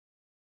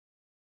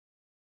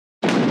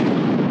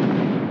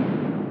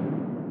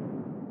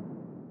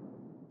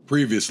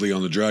Previously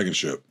on the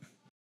DragonShip.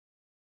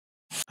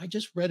 I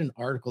just read an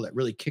article that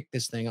really kicked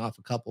this thing off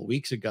a couple of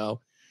weeks ago.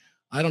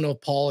 I don't know,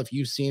 Paul, if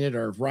you've seen it,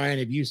 or if Ryan,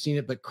 have you seen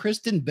it, but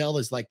Kristen Bell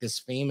is like this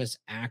famous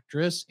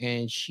actress,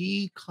 and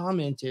she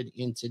commented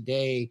in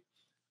Today,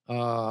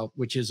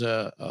 which is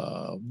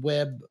a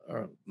web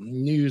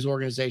news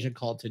organization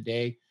called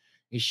Today,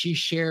 and she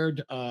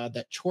shared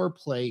that chore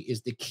play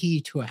is the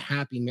key to a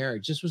happy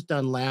marriage. This was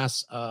done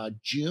last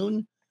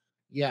June.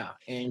 Yeah,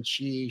 and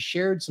she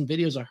shared some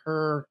videos of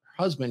her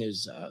husband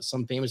is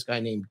some famous guy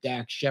named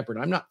Dax Shepard.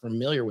 I'm not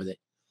familiar with it,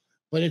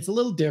 but it's a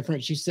little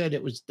different. She said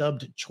it was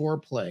dubbed chore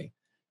play.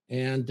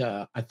 And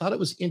I thought it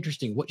was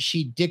interesting. What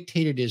she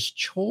dictated as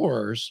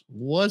chores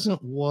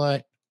wasn't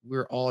what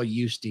we're all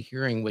used to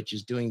hearing, which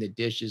is doing the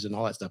dishes and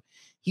all that stuff.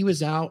 He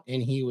was out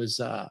and he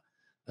was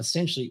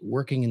essentially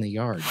working in the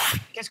yard.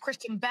 Because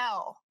Kristen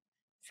Bell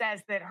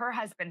says that her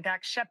husband,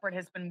 Dax Shepard,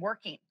 has been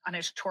working on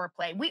his chore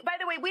play. By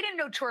the way, we didn't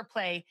know chore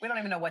play. We don't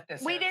even know what this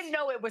is. We didn't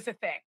know it was a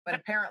thing. But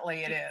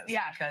apparently it is.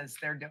 Yeah. Because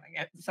they're doing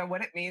it. So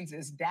what it means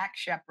is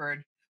Dax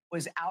Shepard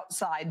was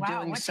outside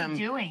doing some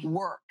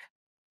work.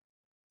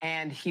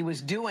 And he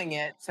was doing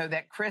it so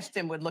that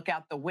Kristen would look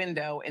out the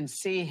window and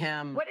see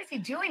him. What is he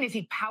doing? Is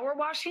he power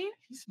washing?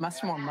 He's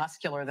much more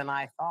muscular than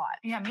I thought.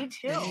 Yeah, me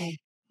too.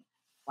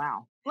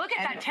 Wow. Look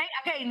at that tank.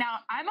 Okay, now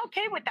I'm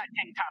okay with that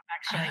tank top,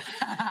 actually.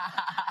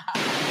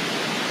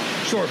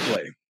 Chore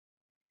play.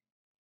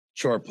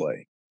 Chore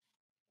play.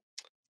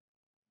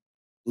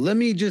 Let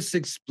me just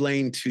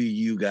explain to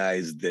you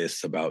guys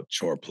this about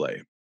chore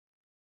play.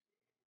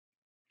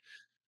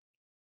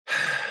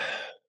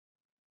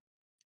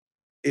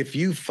 If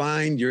you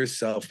find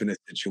yourself in a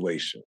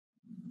situation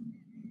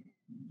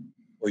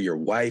where your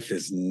wife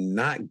is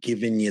not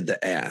giving you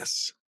the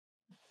ass,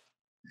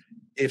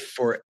 if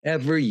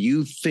forever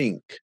you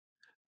think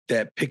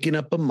that picking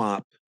up a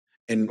mop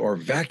or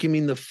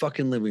vacuuming the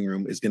fucking living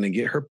room is going to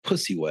get her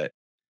pussy wet,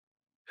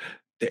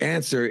 the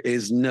answer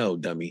is no,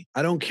 dummy.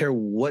 I don't care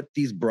what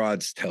these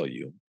broads tell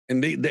you.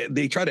 And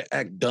they try to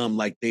act dumb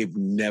like they've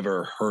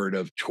never heard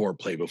of chore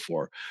play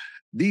before.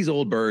 These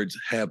old birds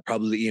have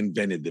probably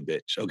invented the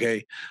bitch,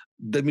 okay?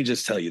 Let me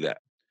just tell you that.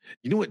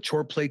 You know what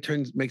chore play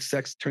makes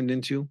sex turned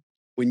into?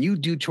 When you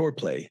do chore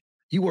play,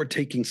 you are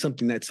taking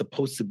something that's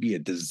supposed to be a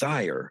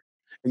desire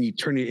and you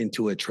turn it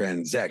into a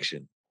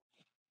transaction,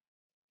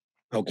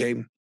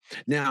 okay?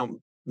 Now,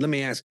 let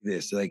me ask you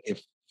this. Like,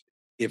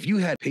 if you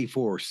had to pay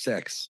for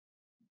sex,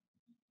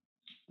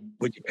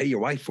 would you pay your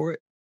wife for it?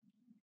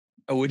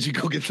 Or would you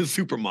go get the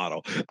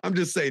supermodel? I'm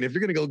just saying, if you're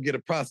going to go get a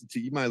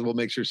prostitute, you might as well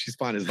make sure she's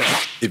fine as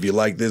hell. If you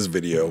like this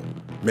video,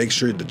 make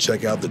sure to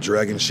check out the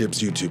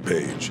DragonShip's YouTube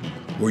page,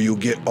 where you'll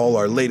get all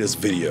our latest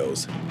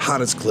videos,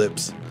 hottest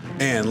clips,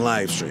 and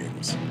live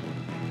streams.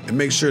 And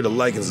make sure to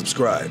like and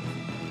subscribe.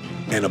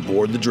 And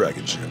aboard the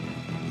DragonShip.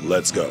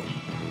 Let's go.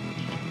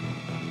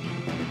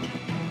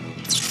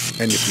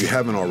 And if you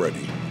haven't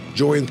already,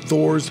 join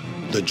Thor's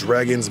The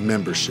Dragons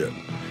membership.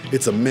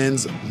 It's a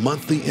men's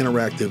monthly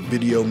interactive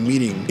video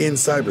meeting in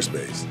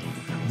cyberspace.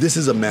 This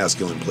is a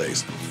masculine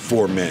place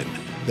for men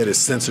that is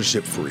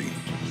censorship-free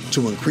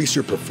to increase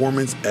your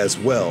performance as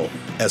well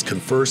as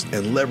converse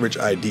and leverage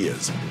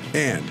ideas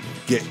and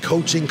get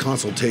coaching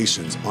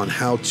consultations on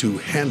how to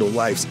handle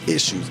life's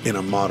issues in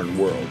a modern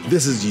world.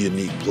 This is a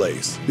unique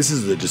place. This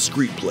is a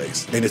discreet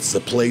place, and it's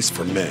a place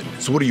for men.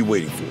 So what are you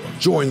waiting for?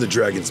 Join the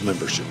Dragons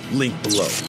membership. Link below.